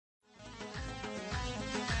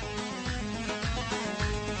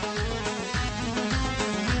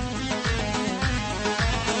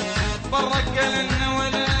قال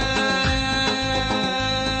النولف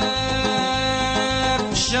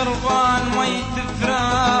شربان ميت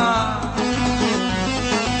فراق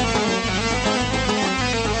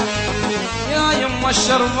يا يما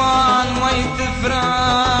الشربان ميت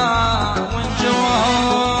فراق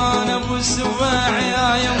والجوان ابو سواع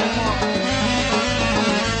يا يما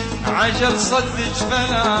عجل صدج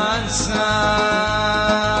فلا انساه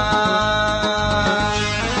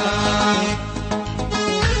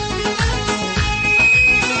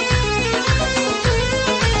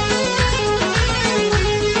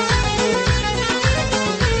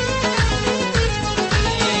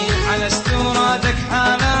على استورادك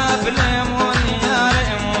حالة بليموني يا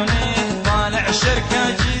ليموني طالع شركة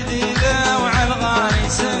جديدة وعلى الغالي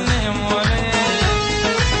سلموني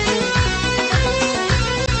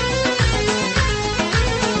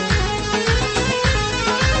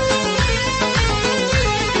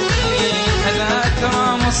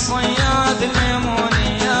الأكرم الصياد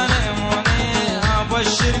ليموني يا ليموني أبو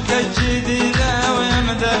الشركة الجديدة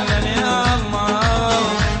ويمدلل يا الله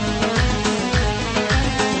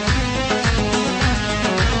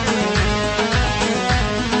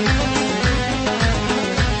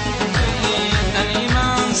أني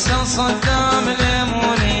ما أنسى صدام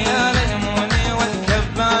ليموني يا ليموني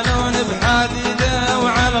والكبالون بحديدة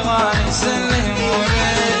وعلى الغالي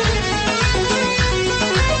سلموني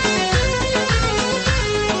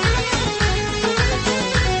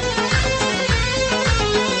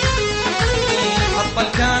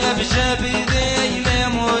الكالب جبيدي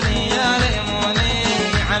ليموني يا ليموني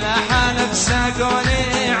على حالك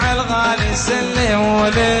ساقوني على الغالي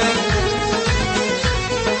سلموني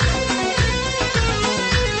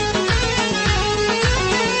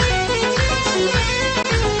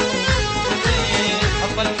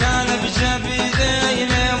حط الكالب جبيدي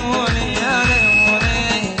ليموني يا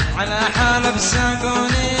ليموني على حالك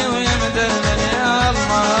ساقوني ويمدلل يا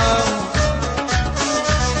الله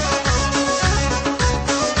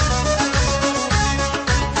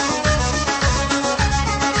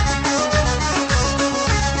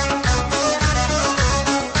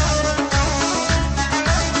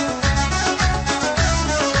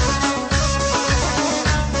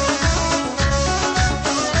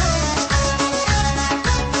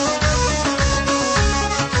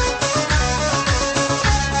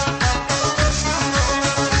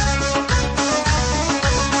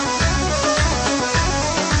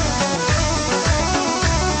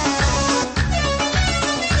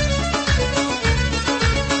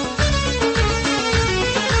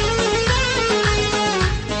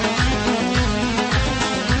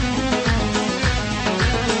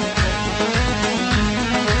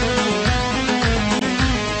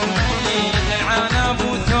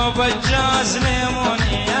بجاز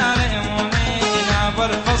ليموني يا ليموني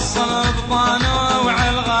نابر فصل بطانه وعلى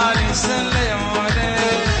الغالي سلموني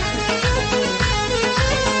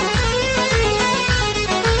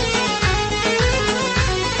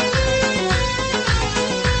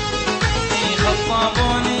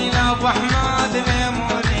خطابوني لابو احمد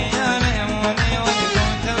ليموني يا ليموني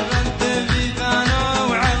وكنت بنت بيبانه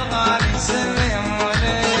وعلى الغالي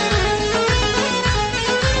سلموني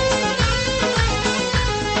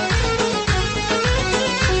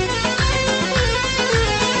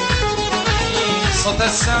صوت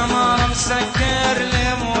السمر مسكر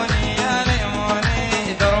ليموني يا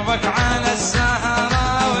ليموني دربك على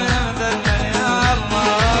السهرة ويمدلل يا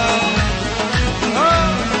الله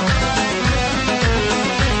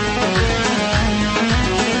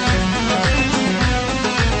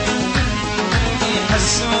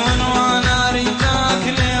يحسون وانا ريداك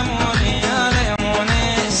ليموني يا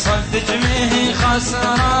ليموني صدق مهي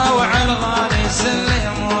خسرة وعلى الغالي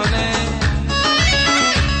سلموني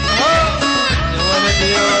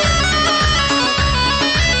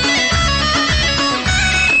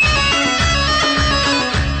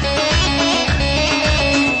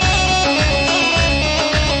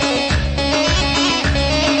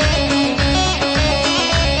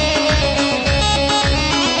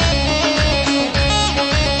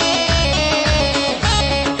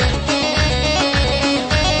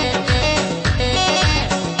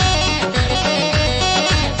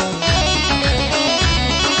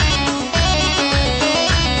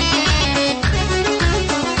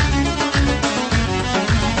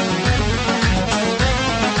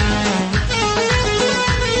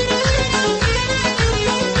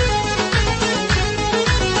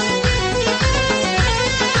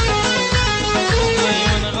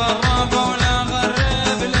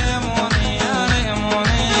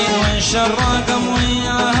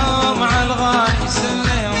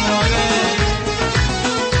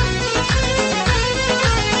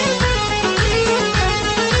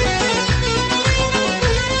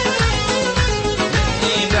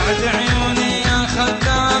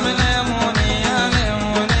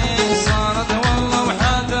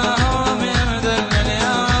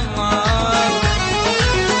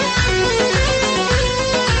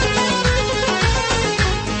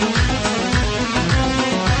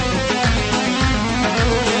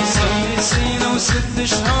و6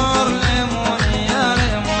 شهور ليموني يا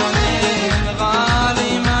ليموني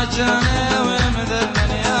الغالي ما جاني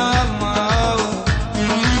ومذلل يا الله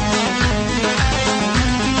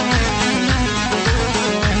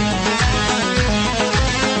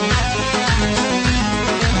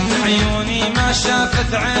عيوني ما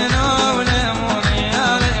شافت عينه وليموني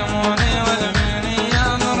يا ليموني والميني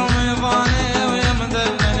يا رمضاني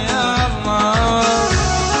ويمذلل يا الله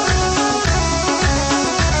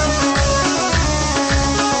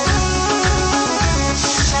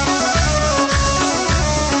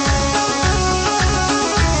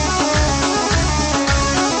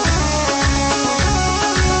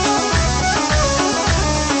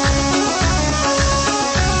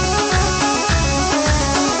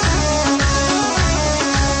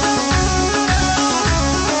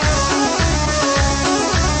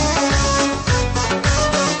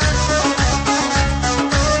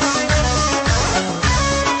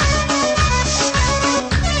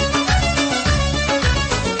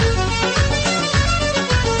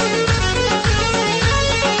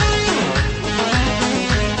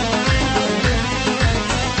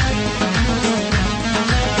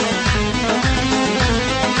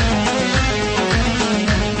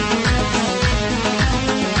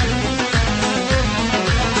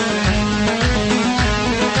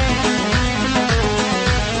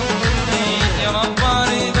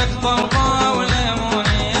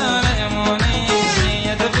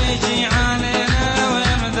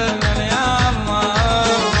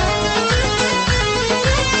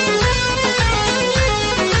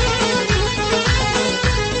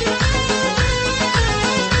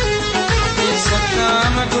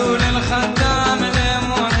أقول الخدام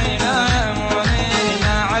ليموني لا يموني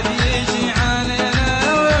لا عاد يجي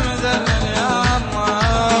علينا ويمذلل يا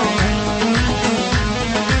الله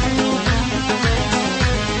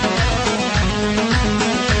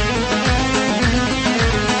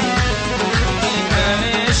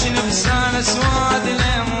معليش لبسان اسود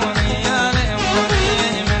ليموني يا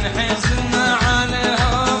ليموني من حزننا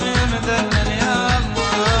عليهم يمذلل يا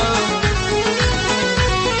الله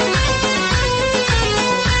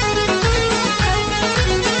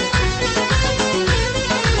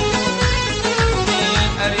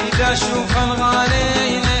أريد أشوف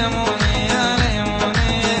الغالي ليموني يا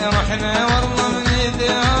ليموني رحنا والله من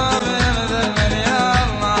يديهم يمذلل يا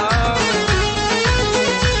الله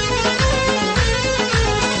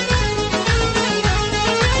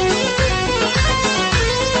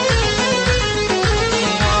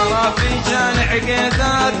ورا في جال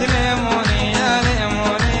عقيدات ليموني يا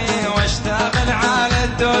ليموني واشتغل على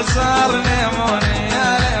الدوسر ليموني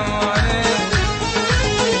يا ليموني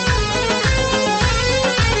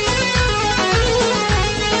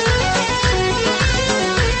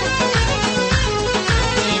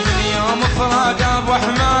فراق ابو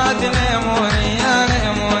احمد